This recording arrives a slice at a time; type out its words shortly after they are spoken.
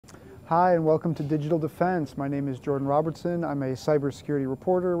Hi, and welcome to Digital Defense. My name is Jordan Robertson. I'm a cybersecurity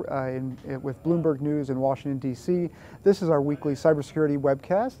reporter with Bloomberg News in Washington, D.C. This is our weekly cybersecurity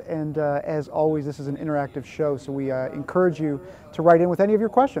webcast, and as always, this is an interactive show, so we encourage you to write in with any of your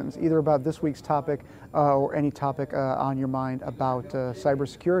questions, either about this week's topic or any topic on your mind about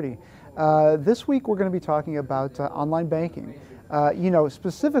cybersecurity. This week, we're going to be talking about online banking.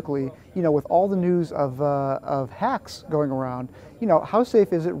 Specifically, with all the news of hacks going around, how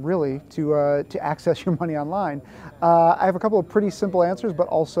safe is it really to access your money online? I have a couple of pretty simple answers, but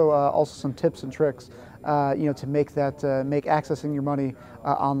also some tips and tricks, to make accessing your money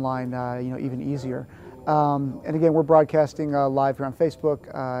online, even easier. And again, we're broadcasting live here on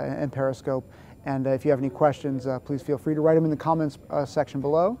Facebook and Periscope. And if you have any questions, please feel free to write them in the comments section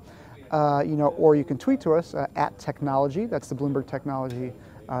below. Or you can tweet to us at Technology. That's the Bloomberg Technology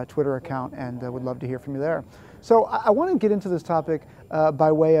Twitter account, and would love to hear from you there. So I want to get into this topic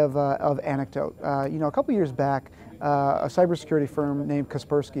by way of anecdote. A couple years back, a cybersecurity firm named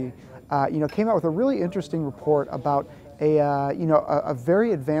Kaspersky, came out with a really interesting report about a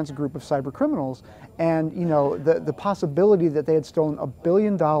very advanced group of cyber criminals, and the possibility that they had stolen $1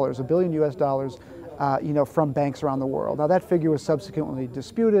 billion US dollars, from banks around the world. Now that figure was subsequently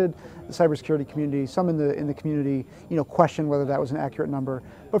disputed. The cybersecurity community, some in the community, questioned whether that was an accurate number.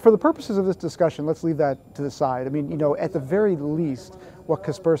 But for the purposes of this discussion, let's leave that to the side. I mean, at the very least, what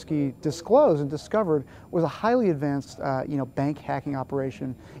Kaspersky disclosed and discovered was a highly advanced, bank hacking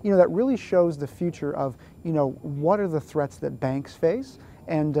operation, that really shows the future of, what are the threats that banks face.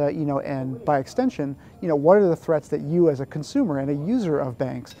 And and by extension, what are the threats that you as a consumer and a user of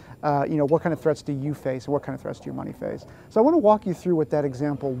banks, what kind of threats do you face, and what kind of threats do your money face? So I want to walk you through what that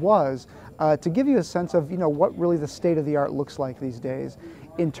example was to give you a sense of what really the state of the art looks like these days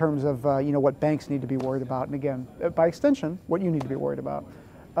in terms of what banks need to be worried about, and again, by extension, what you need to be worried about.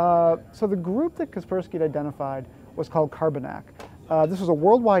 So the group that Kaspersky had identified was called Carbonac. This was a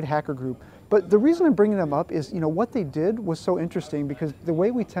worldwide hacker group. But the reason I'm bringing them up is, what they did was so interesting, because the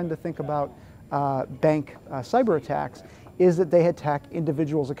way we tend to think about bank cyber attacks is that they attack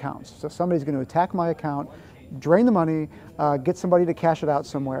individuals' accounts. So somebody's going to attack my account, drain the money, get somebody to cash it out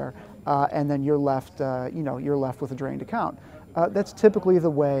somewhere, and then you're left with a drained account. That's typically the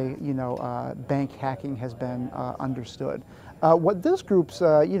way, bank hacking has been understood. What this group's,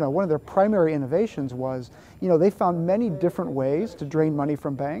 one of their primary innovations was, they found many different ways to drain money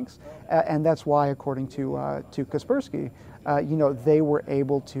from banks, and that's why, according to Kaspersky, they were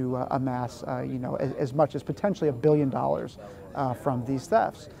able to amass, as much as potentially $1 billion from these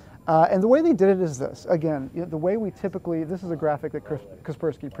thefts. And the way they did it is this. Again, the way we typically, this is a graphic that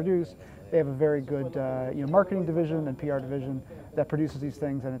Kaspersky produced. They have a very good marketing division and PR division that produces these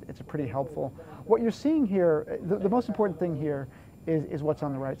things, and it's pretty helpful. What you're seeing here, the most important thing here is what's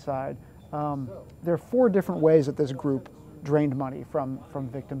on the right side. There are 4 different ways that this group drained money from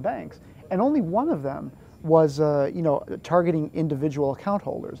victim banks, and only one of them was targeting individual account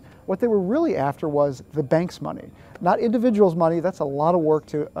holders. What they were really after was the bank's money, not individuals' money. That's a lot of work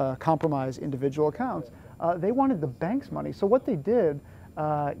to compromise individual accounts. They wanted the bank's money. So what they did,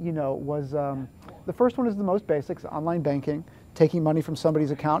 was the first one is the most basic, online banking, taking money from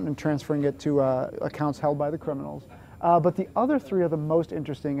somebody's account and transferring it to accounts held by the criminals. But the other 3 are the most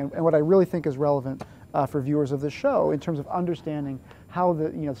interesting, and what I really think is relevant for viewers of this show in terms of understanding how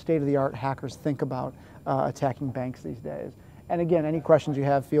the state-of-the-art hackers think about attacking banks these days. And again, any questions you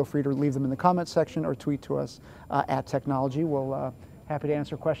have, feel free to leave them in the comments section or tweet to us at Technology. We'll happy to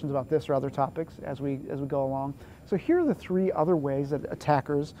answer questions about this or other topics as we go along. So here are the 3 other ways that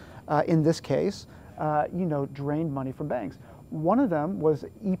attackers, in this case, drained money from banks. One of them was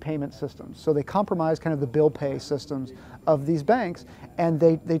e-payment systems. So they compromised kind of the bill pay systems of these banks, and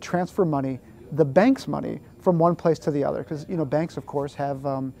they transfer money, the bank's money, from one place to the other. Because banks, of course, have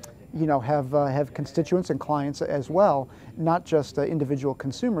have constituents and clients as well, not just individual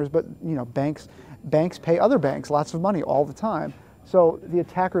consumers, but banks pay other banks lots of money all the time. So the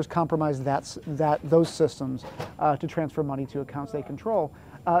attackers compromised those systems to transfer money to accounts they control.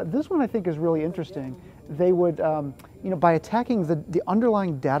 This one I think is really interesting. They would, by attacking the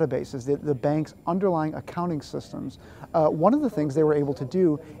underlying databases, the bank's underlying accounting systems, one of the things they were able to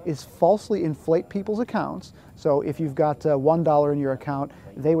do is falsely inflate people's accounts. So if you've got $1 in your account,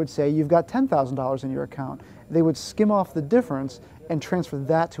 they would say you've got $10,000 in your account. They would skim off the difference and transfer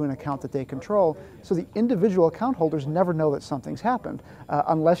that to an account that they control. So the individual account holders never know that something's happened,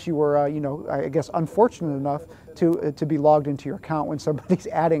 unless you were, I guess, unfortunate enough to be logged into your account when somebody's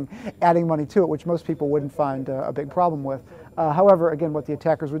adding money to it, which most people wouldn't find a big problem with. However, again, what the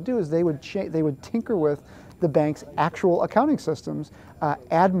attackers would do is they would tinker with the bank's actual accounting systems,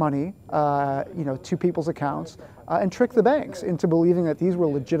 add money to people's accounts, and trick the banks into believing that these were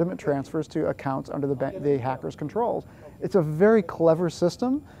legitimate transfers to accounts under the hackers' controls. It's a very clever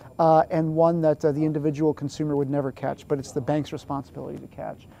system, and one that the individual consumer would never catch, but it's the bank's responsibility to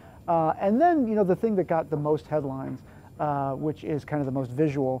catch. And then, the thing that got the most headlines, which is kind of the most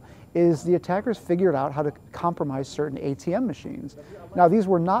visual, is the attackers figured out how to compromise certain ATM machines. Now, these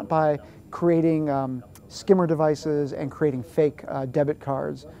were not by creating skimmer devices and creating fake debit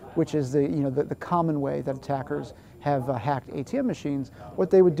cards, which is the common way that attackers have hacked ATM machines. What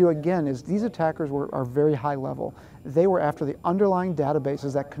they would do again is these attackers are very high level. They were after the underlying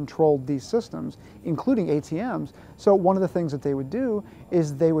databases that controlled these systems, including ATMs. So one of the things that they would do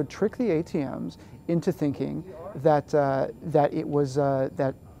is they would trick the ATMs into thinking that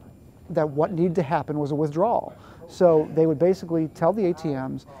that what needed to happen was a withdrawal. So they would basically tell the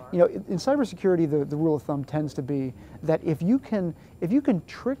ATMs, in cybersecurity, the rule of thumb tends to be that if you can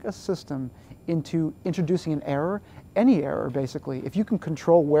trick a system into introducing an error, any error basically, if you can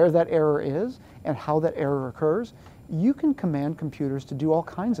control where that error is and how that error occurs, you can command computers to do all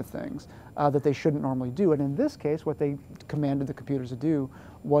kinds of things that they shouldn't normally do. And in this case, what they commanded the computers to do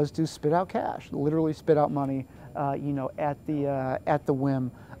was to spit out cash, literally spit out money, at the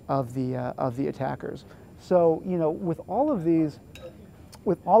whim of the attackers. So, with all of these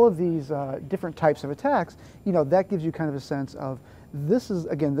different types of attacks, that gives you kind of a sense of this is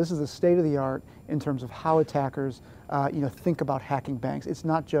the state of the art in terms of how attackers, think about hacking banks. It's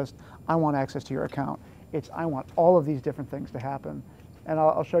not just I want access to your account. It's I want all of these different things to happen. And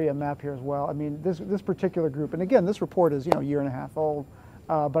I'll show you a map here as well. I mean, this particular group, and again, this report is a year and a half old,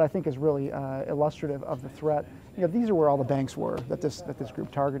 but I think is really illustrative of the threat. These are where all the banks were that this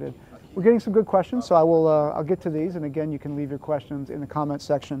group targeted. We're getting some good questions, so I'll get to these. And again, you can leave your questions in the comment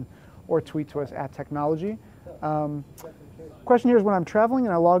section or tweet to us at Technology. Question here is, when I'm traveling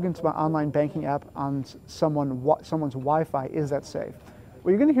and I log into my online banking app on someone's Wi-Fi, is that safe?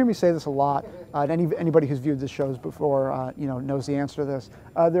 Well, you're going to hear me say this a lot, and anybody who's viewed this shows before knows the answer to this.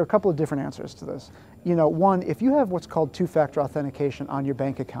 There are a couple of different answers to this. One, if you have what's called two-factor authentication on your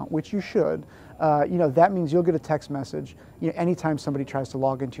bank account, which you should, that means you'll get a text message anytime somebody tries to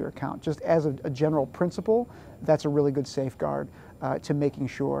log into your account. Just as a general principle, that's a really good safeguard to making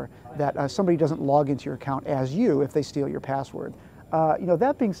sure that somebody doesn't log into your account as you if they steal your password.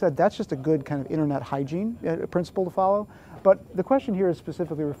 That being said, that's just a good kind of internet hygiene principle to follow. But the question here is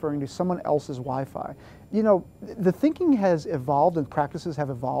specifically referring to someone else's Wi-Fi. The thinking has evolved and practices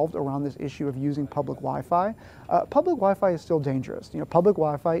have evolved around this issue of using public Wi-Fi. Public Wi-Fi is still dangerous. Public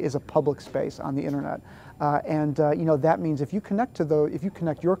Wi-Fi is a public space on the internet. That means if you connect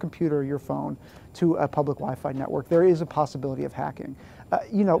your computer or your phone to a public Wi-Fi network, there is a possibility of hacking.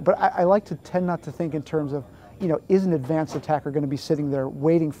 But I like to tend not to think in terms of, is an advanced attacker going to be sitting there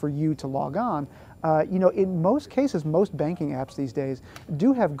waiting for you to log on? In most cases, most banking apps these days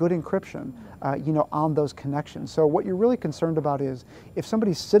do have good encryption, on those connections. So what you're really concerned about is if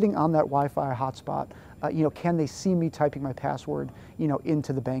somebody's sitting on that Wi-Fi hotspot, can they see me typing my password,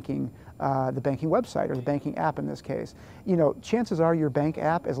 into the banking website or the banking app in this case? Chances are your bank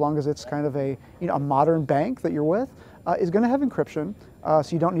app, as long as it's kind of a modern bank that you're with, is going to have encryption, so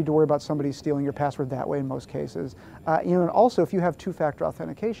you don't need to worry about somebody stealing your password that way in most cases. And also, if you have two-factor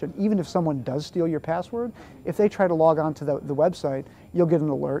authentication, even if someone does steal your password, if they try to log on to the website, you'll get an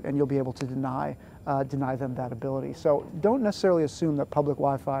alert and you'll be able to deny them that ability. So don't necessarily assume that public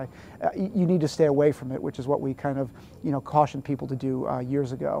Wi-Fi, you need to stay away from it, which is what we kind of cautioned people to do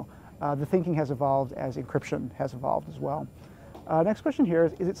years ago. The thinking has evolved as encryption has evolved as well. Next question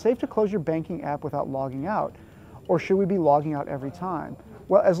here is it safe to close your banking app without logging out? Or should we be logging out every time?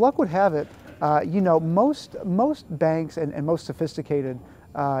 Well, as luck would have it, most banks and most sophisticated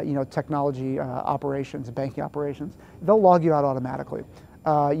technology operations, banking operations, they'll log you out automatically.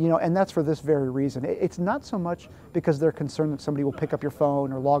 And that's for this very reason. It's not so much because they're concerned that somebody will pick up your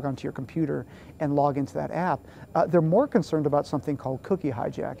phone or log onto your computer and log into that app. They're more concerned about something called cookie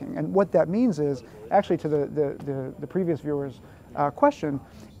hijacking. And what that means is, actually to the previous viewer's question,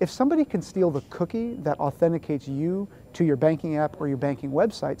 if somebody can steal the cookie that authenticates you to your banking app or your banking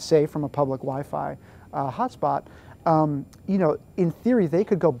website, say from a public Wi-Fi hotspot, in theory they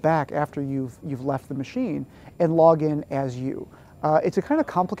could go back after you've left the machine and log in as you. It's a kind of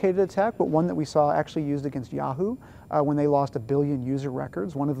complicated attack, but one that we saw actually used against Yahoo when they lost 1 billion user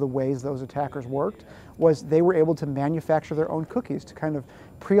records. One of the ways those attackers worked was they were able to manufacture their own cookies to kind of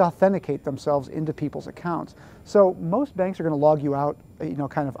pre-authenticate themselves into people's accounts. So most banks are going to log you out,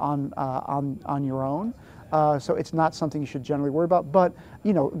 kind of on your own. So it's not something you should generally worry about. But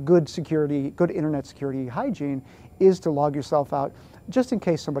good security, good internet security hygiene is to log yourself out just in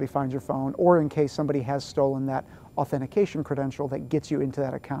case somebody finds your phone or in case somebody has stolen that authentication credential that gets you into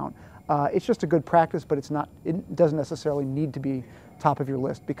that account. It's just a good practice, but it doesn't necessarily need to be top of your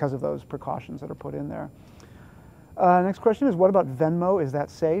list because of those precautions that are put in there. Next question is, what about Venmo? Is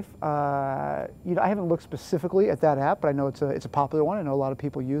that safe? I haven't looked specifically at that app, but I know it's a popular one. I know a lot of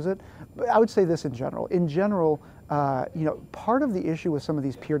people use it. But I would say this in general. In general, part of the issue with some of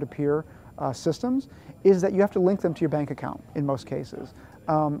these peer-to-peer systems is that you have to link them to your bank account in most cases.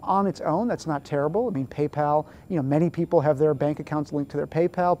 On its own, that's not terrible. I mean, PayPal, many people have their bank accounts linked to their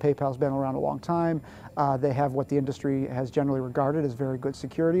PayPal. PayPal's been around a long time. They have what the industry has generally regarded as very good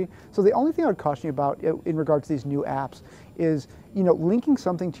security. So the only thing I would caution you about in regard to these new apps is, linking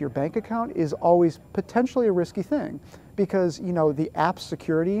something to your bank account is always potentially a risky thing because, the app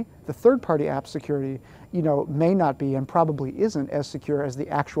security, the third-party app security, may not be and probably isn't as secure as the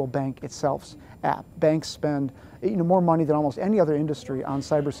actual bank itself's app. Banks spend more money than almost any other industry on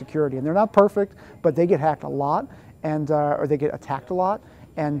cybersecurity, and they're not perfect, but they get hacked a lot, or they get attacked a lot,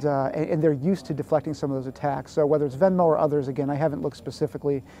 and they're used to deflecting some of those attacks. So whether it's Venmo or others, again, I haven't looked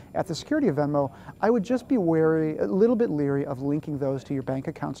specifically at the security of Venmo. I would just be wary, a little bit leery of linking those to your bank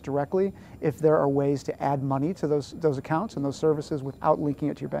accounts directly if there are ways to add money to those accounts and those services without linking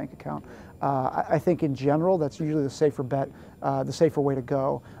it to your bank account. I think in general, that's usually the safer bet, the safer way to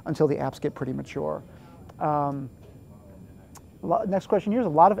go until the apps get pretty mature. Next question here is, a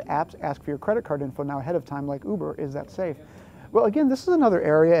lot of apps ask for your credit card info now ahead of time, like Uber. Is that safe? Well, again, this is another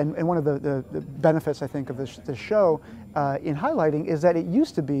area, and one of the benefits, I think, of this show in highlighting is that it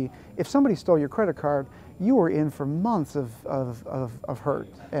used to be, if somebody stole your credit card, you were in for months of hurt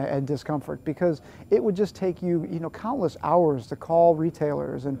and discomfort because it would just take you, countless hours to call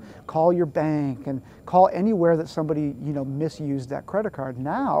retailers and call your bank and call anywhere that somebody, misused that credit card.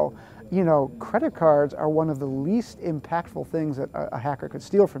 Now, credit cards are one of the least impactful things that a hacker could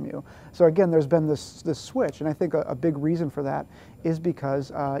steal from you. So again, there's been this switch, and I think a big reason for that is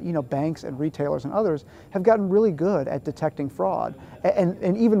because banks and retailers and others have gotten really good at detecting fraud,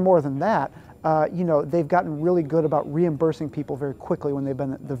 and even more than that, they've gotten really good about reimbursing people very quickly when they've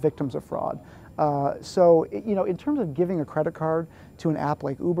been the victims of fraud. So, in terms of giving a credit card to an app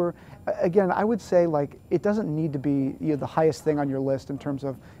like Uber, again, I would say it doesn't need to be the highest thing on your list in terms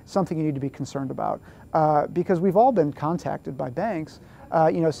of something you need to be concerned about, because we've all been contacted by banks,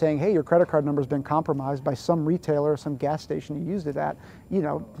 saying, hey, your credit card number has been compromised by some retailer or some gas station you used it at,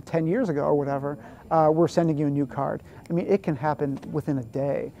 10 years ago or whatever. We're sending you a new card. I mean, it can happen within a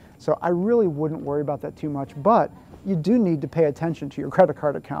day. So I really wouldn't worry about that too much, but you do need to pay attention to your credit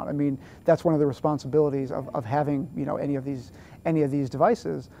card account. I mean, that's one of the responsibilities of having any of these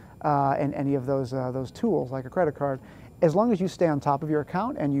devices and any of those tools like a credit card. As long as you stay on top of your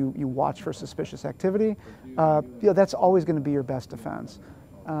account and you watch for suspicious activity, that's always going to be your best defense.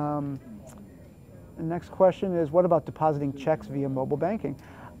 The next question is, what about depositing checks via mobile banking?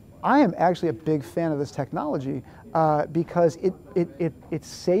 I am actually a big fan of this technology because it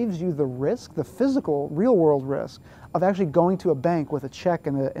saves you the risk, the physical, real-world risk of actually going to a bank with a check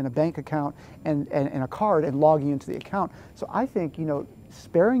and a bank account and a card and logging into the account. So I think,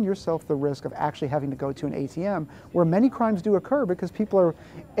 sparing yourself the risk of actually having to go to an ATM, where many crimes do occur because people are,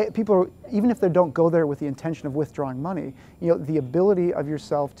 even if they don't go there with the intention of withdrawing money, the ability of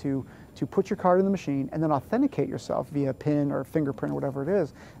yourself to put your card in the machine and then authenticate yourself via PIN or fingerprint or whatever it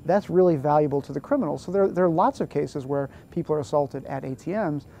is, that's really valuable to the criminals. So there are lots of cases where people are assaulted at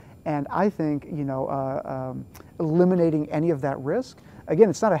ATMs, and I think eliminating any of that risk, again,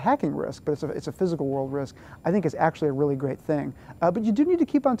 it's not a hacking risk, but it's a physical world risk, I think is actually a really great thing. But you do need to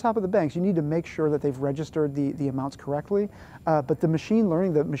keep on top of the banks. You need to make sure that they've registered the amounts correctly. But the machine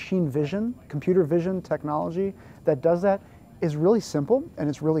learning, the machine vision, computer vision technology that does that is really simple and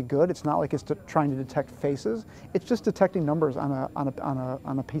it's really good. It's not like it's trying to detect faces. It's just detecting numbers on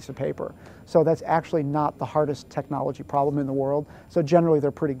a piece of paper. So that's actually not the hardest technology problem in the world. So generally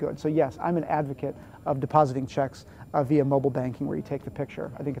they're pretty good. So yes, I'm an advocate of depositing checks via mobile banking where you take the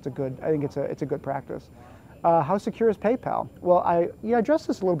picture. I think it's a good practice. How secure is PayPal? Well, I addressed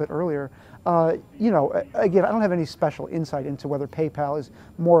this a little bit earlier. Again, I don't have any special insight into whether PayPal is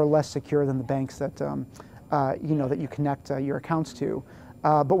more or less secure than the banks that that you connect your accounts to.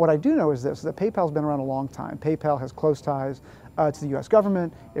 But what I do know is this, that PayPal's been around a long time. PayPal has close ties to the US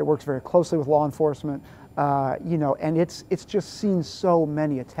government. It works very closely with law enforcement. And it's just seen so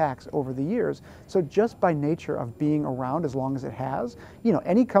many attacks over the years. So just by nature of being around as long as it has,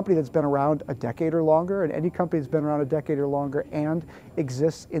 any company that's been around a decade or longer, and any company that's been around a decade or longer and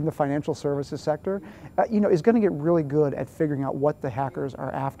exists in the financial services sector, is going to get really good at figuring out what the hackers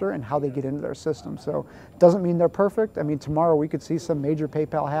are after and how they get into their system. So doesn't mean they're perfect. I mean, tomorrow we could see some major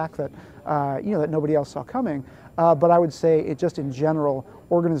PayPal hack that, that nobody else saw coming. But I would say it just in general,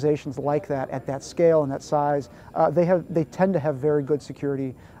 organizations like that at that scale and that size, they tend to have very good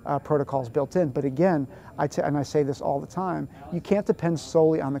security protocols built in. But again, and I say this all the time, you can't depend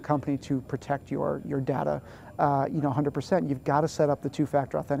solely on the company to protect your data, 100%. You've got to set up the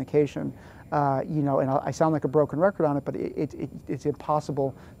two-factor authentication. And I sound like a broken record on it, but it's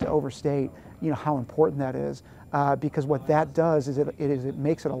impossible to overstate, how important that is. Because what that does is it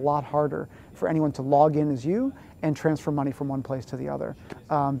makes it a lot harder for anyone to log in as you and transfer money from one place to the other,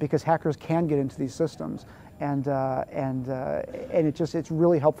 because hackers can get into these systems, and it's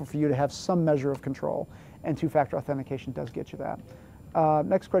really helpful for you to have some measure of control, and two-factor authentication does get you that.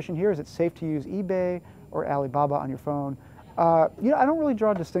 Next question here: is it safe to use eBay or Alibaba on your phone? I don't really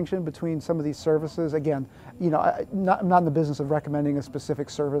draw a distinction between some of these services. Again, I'm not in the business of recommending a specific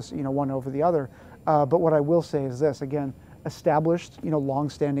service, one over the other. But what I will say is this: again, established,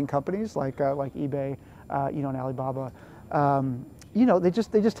 long-standing companies like eBay, and Alibaba, they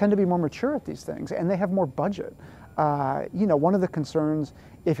just tend to be more mature at these things, and they have more budget. One of the concerns,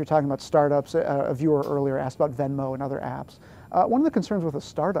 if you're talking about startups, a viewer earlier asked about Venmo and other apps. One of the concerns with a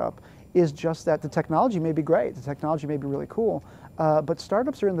startup is just that the technology may be great, the technology may be really cool, but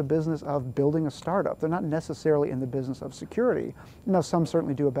startups are in the business of building a startup. They're not necessarily in the business of security. Now, some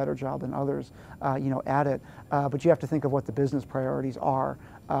certainly do a better job than others, at it, but you have to think of what the business priorities are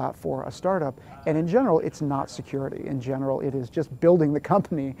for a startup. And in general, it's not security. In general, it is just building the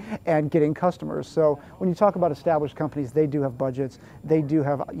company and getting customers. So when you talk about established companies, they do have budgets. They do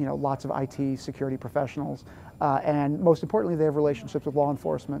have, lots of IT security professionals. And most importantly, they have relationships with law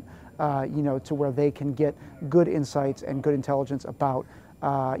enforcement, to where they can get good insights and good intelligence about,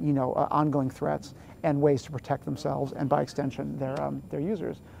 ongoing threats and ways to protect themselves and, by extension, their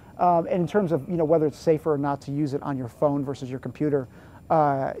users. And in terms of, whether it's safer or not to use it on your phone versus your computer,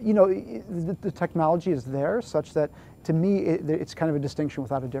 the technology is there such that, to me, it's kind of a distinction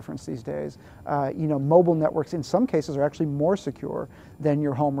without a difference these days. Mobile networks in some cases are actually more secure than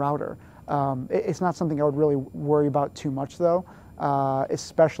your home router. It's not something I would really worry about too much, though,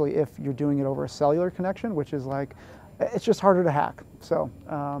 especially if you're doing it over a cellular connection, which is it's just harder to hack. So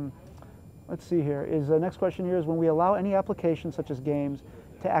let's see here. The next question here is: when we allow any application such as games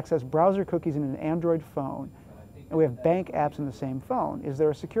to access browser cookies in an Android phone, and we have bank apps in the same phone, is there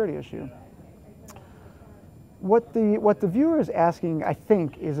a security issue? What the viewer is asking, I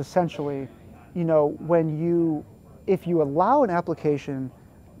think, is essentially, if you allow an application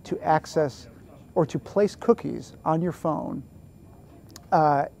to access or to place cookies on your phone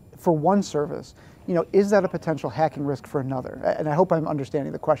for one service, is that a potential hacking risk for another? And I hope I'm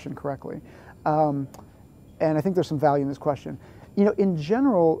understanding the question correctly. And I think there's some value in this question. In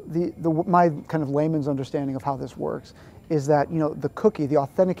general, my kind of layman's understanding of how this works is that, the cookie, the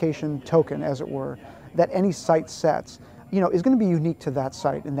authentication token, as it were, that any site sets, is going to be unique to that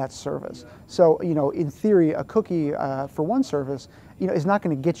site and that service. So, in theory, a cookie for one service, is not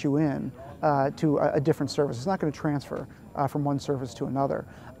going to get you in to a different service. It's not going to transfer from one service to another.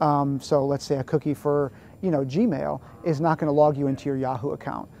 So let's say a cookie for, Gmail is not going to log you into your Yahoo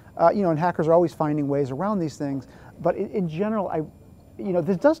account. And hackers are always finding ways around these things. But in general,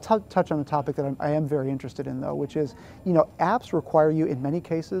 this does touch on a topic that I am very interested in, though, which is, apps require you, in many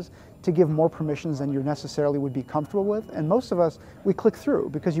cases, to give more permissions than you necessarily would be comfortable with. And most of us, we click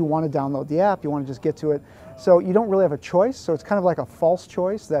through because you want to download the app, you want to just get to it. So you don't really have a choice. So it's kind of like a false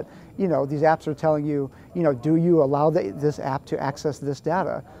choice that, these apps are telling you, do you allow this app to access this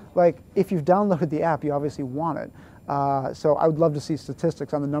data? Like, if you've downloaded the app, you obviously want it. So I would love to see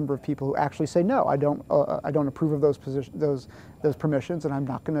statistics on the number of people who actually say, no, I don't approve of those permissions, and I'm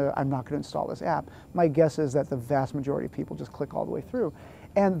not gonna install this app. My guess is that the vast majority of people just click all the way through.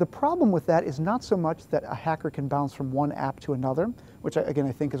 And the problem with that is not so much that a hacker can bounce from one app to another, which again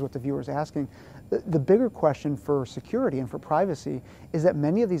I think is what the viewer is asking. The bigger question for security and for privacy is that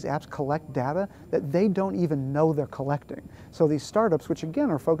many of these apps collect data that they don't even know they're collecting. So these startups, which again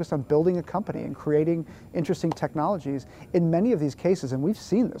are focused on building a company and creating interesting technologies, in many of these cases, and we've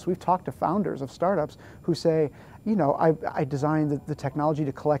seen this, we've talked to founders of startups who say, I designed the technology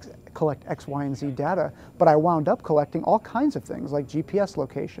to collect X, Y, and Z data, but I wound up collecting all kinds of things like GPS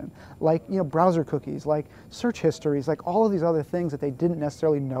location, like browser cookies, like search histories, like all of these other things that they didn't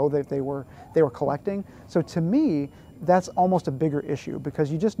necessarily know that they were collecting. So to me, that's almost a bigger issue,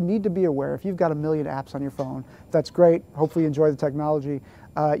 because you just need to be aware. If you've got 1 million apps on your phone, that's great. Hopefully you enjoy the technology.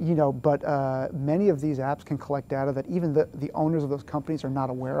 But many of these apps can collect data that even the owners of those companies are not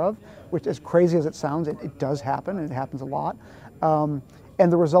aware of, which, as crazy as it sounds, it does happen, and it happens a lot.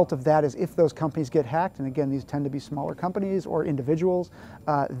 And the result of that is, if those companies get hacked, and again, these tend to be smaller companies or individuals,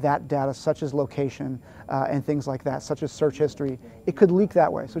 that data, such as location and things like that, such as search history, it could leak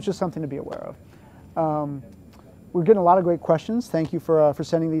that way. So it's just something to be aware of. We're getting a lot of great questions. Thank you for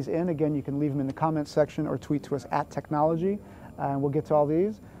sending these in. Again, you can leave them in the comments section or tweet to us @technology, and we'll get to all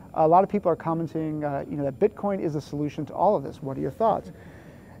these. A lot of people are commenting, that Bitcoin is a solution to all of this. What are your thoughts?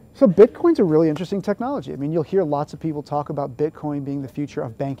 So Bitcoin's a really interesting technology. I mean, you'll hear lots of people talk about Bitcoin being the future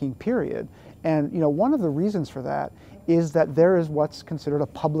of banking, period. And one of the reasons for that is that there is what's considered a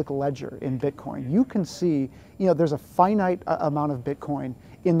public ledger in Bitcoin. You can see, there's a finite amount of Bitcoin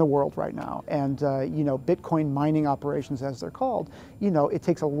in the world right now. And, Bitcoin mining operations, as they're called, it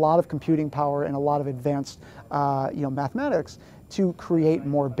takes a lot of computing power and a lot of advanced, mathematics to create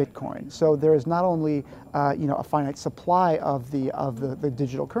more Bitcoin. So there is not only a finite supply of the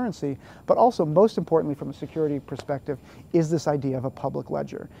digital currency, but also, most importantly from a security perspective, is this idea of a public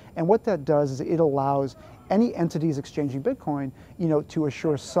ledger. And what that does is it allows any entities exchanging Bitcoin, to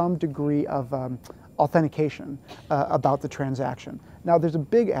assure some degree of authentication about the transaction. Now, there's a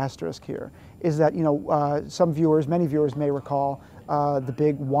big asterisk here, is that many viewers may recall the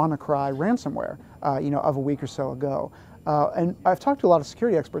big WannaCry ransomware, of a week or so ago. And I've talked to a lot of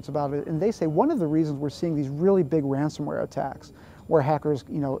security experts about it, and they say one of the reasons we're seeing these really big ransomware attacks, where hackers,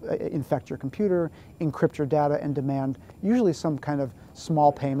 infect your computer, encrypt your data, and demand usually some kind of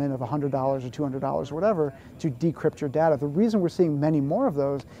small payment of $100 or $200 or whatever to decrypt your data. The reason we're seeing many more of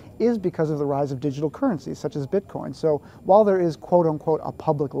those is because of the rise of digital currencies, such as Bitcoin. So while there is, quote unquote, a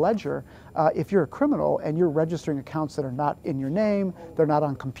public ledger, if you're a criminal and you're registering accounts that are not in your name, they're not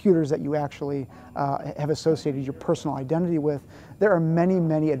on computers that you actually have associated your personal identity with, there are many,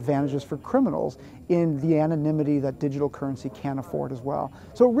 many advantages for criminals in the anonymity that digital currency can afford as well.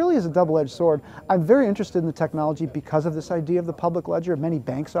 So it really is a double-edged sword. I'm very interested in the technology because of this idea of the public ledger. Many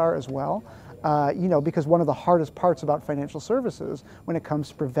banks are as well. Because one of the hardest parts about financial services when it comes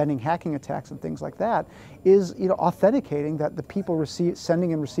to preventing hacking attacks and things like that is, authenticating that the people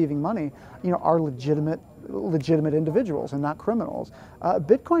sending and receiving money, are legitimate individuals and not criminals.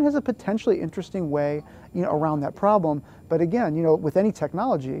 Bitcoin has a potentially interesting way, around that problem. But again, with any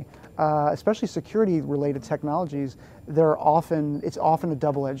technology, especially security-related technologies, it's often a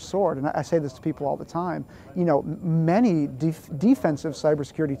double-edged sword. And I say this to people all the time. Many defensive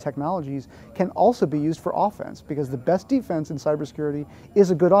cybersecurity technologies can also be used for offense, because the best defense in cybersecurity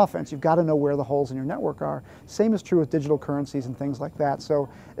is a good offense. You've got to know where the holes in your network are. Same is true with digital currencies and things like that. So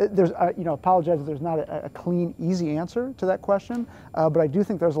there's, apologize if there's not a clean, easy answer to that question, but I do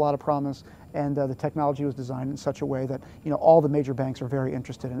think there's a lot of promise. And the technology was designed in such a way that all the major banks are very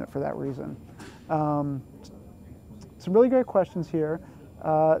interested in it for that reason. Some really great questions here.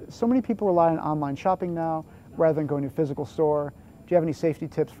 So many people rely on online shopping now rather than going to a physical store. Do you have any safety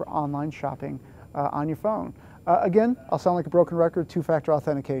tips for online shopping on your phone? Again, I'll sound like a broken record, two-factor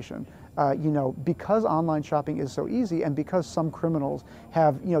authentication. Because online shopping is so easy, and because some criminals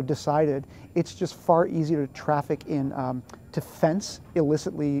have decided it's just far easier to traffic in to fence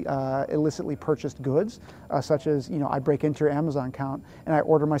illicitly purchased goods, such as I break into your Amazon account and I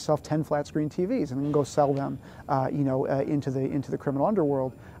order myself 10 flat screen TVs and then go sell them into the criminal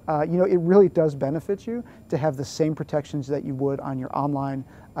underworld. It really does benefit you to have the same protections that you would on your online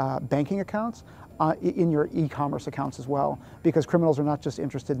banking accounts. In your e-commerce accounts as well, because criminals are not just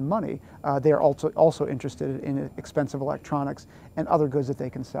interested in money, they are also interested in expensive electronics and other goods that they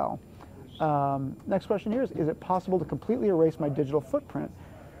can sell. Next question here is it possible to completely erase my digital footprint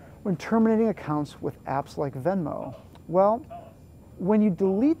when terminating accounts with apps like Venmo? Well, when you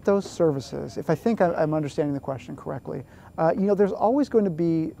delete those services, if I think I'm understanding the question correctly, there's always going to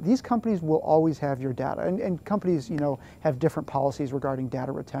be, these companies will always have your data, and companies, have different policies regarding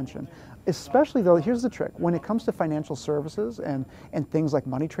data retention. Especially though, here's the trick, when it comes to financial services and things like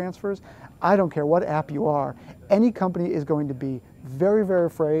money transfers, I don't care what app you are, any company is going to be very, very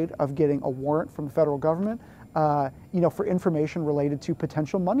afraid of getting a warrant from the federal government for information related to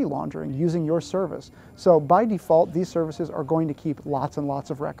potential money laundering using your service. So by default, these services are going to keep lots and lots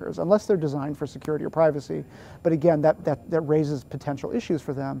of records, unless they're designed for security or privacy. But again, that raises potential issues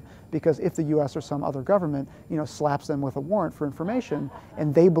for them, because if the U.S. or some other government, slaps them with a warrant for information,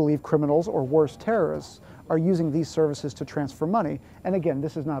 and they believe criminals or worse, terrorists are using these services to transfer money. And again,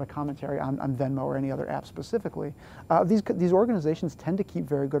 this is not a commentary on Venmo or any other app specifically. These organizations tend to keep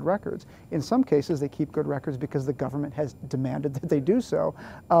very good records. In some cases, they keep good records because the government has demanded that they do so.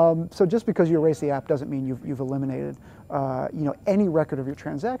 So just because you erase the app doesn't mean you've eliminated any record of your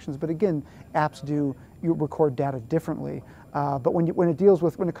transactions. But again, apps you record data differently. But when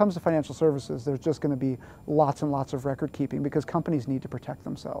it comes to financial services, there's just going to be lots and lots of record keeping, because companies need to protect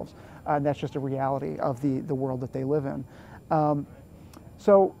themselves. And that's just a reality of the world that they live in.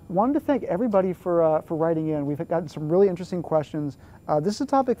 So wanted to thank everybody for writing in. We've gotten some really interesting questions. This is a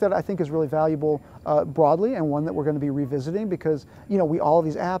topic that I think is really valuable broadly, and one that we're going to be revisiting, because we all have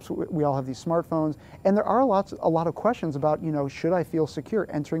these apps, we all have these smartphones, and there are a lot of questions about should I feel secure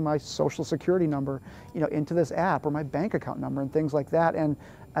entering my social security number into this app, or my bank account number, and things like that. And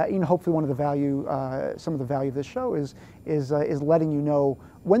hopefully some of the value of this show is letting you know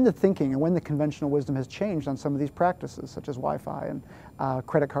when the thinking and when the conventional wisdom has changed on some of these practices, such as Wi-Fi and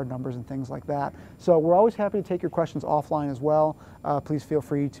credit card numbers and things like that. So we're always happy to take your questions offline as well. Please feel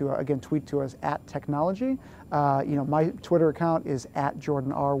free to, again, tweet to us at Technology. My Twitter account is at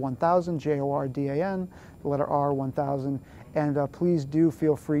JordanR1000, Jordan, the letter R1000. And please do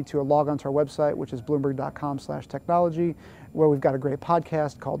feel free to log onto our website, which is bloomberg.com/technology, where we've got a great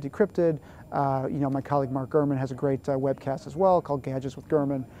podcast called Decrypted. My colleague Mark Gurman has a great webcast as well called Gadgets with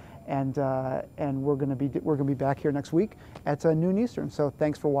Gurman. And we're going to be back here next week at noon Eastern. So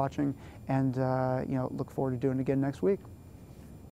thanks for watching, and look forward to doing it again next week.